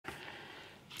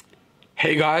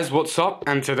Hey guys, what's up?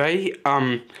 And today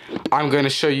I'm going to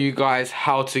show you guys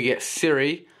how to get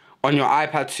Siri on your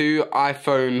iPad 2,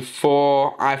 iPhone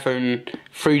 4, iPhone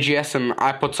 3GS and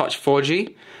iPod Touch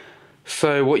 4G.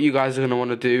 So what you guys are going to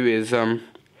want to do is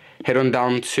head on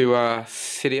down to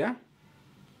Cydia.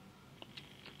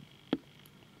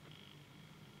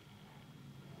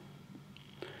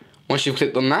 Once you've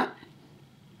clicked on that,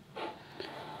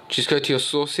 just go to your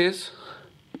sources,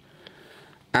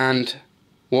 and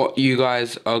what you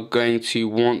guys are going to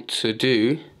want to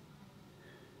do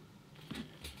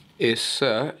is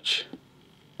search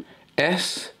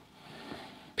SPIRE,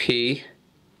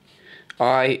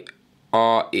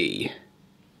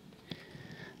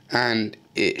 and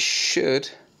it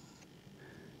should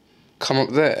come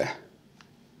up there.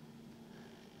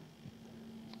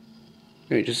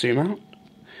 Let me just zoom out,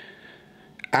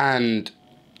 and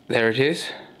there it is.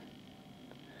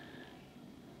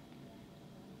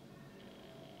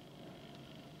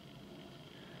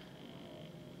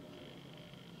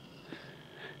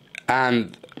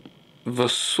 And the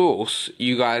source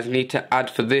you guys need to add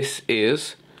for this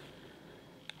is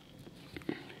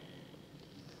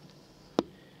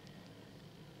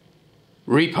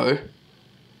repo.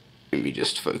 Let me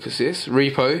just focus this.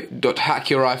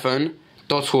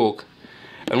 repo.hackyouriphone.org.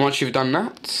 And once you've done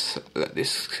that, let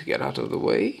this get out of the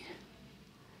way.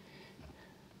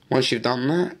 Once you've done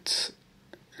that,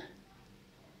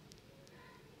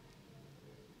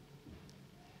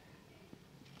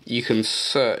 you can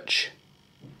search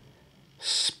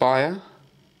Spire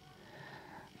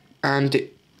and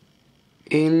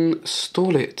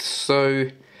install it. So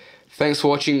thanks for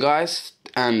watching guys,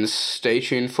 and stay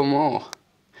tuned for more.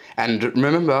 And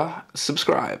remember,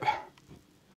 subscribe.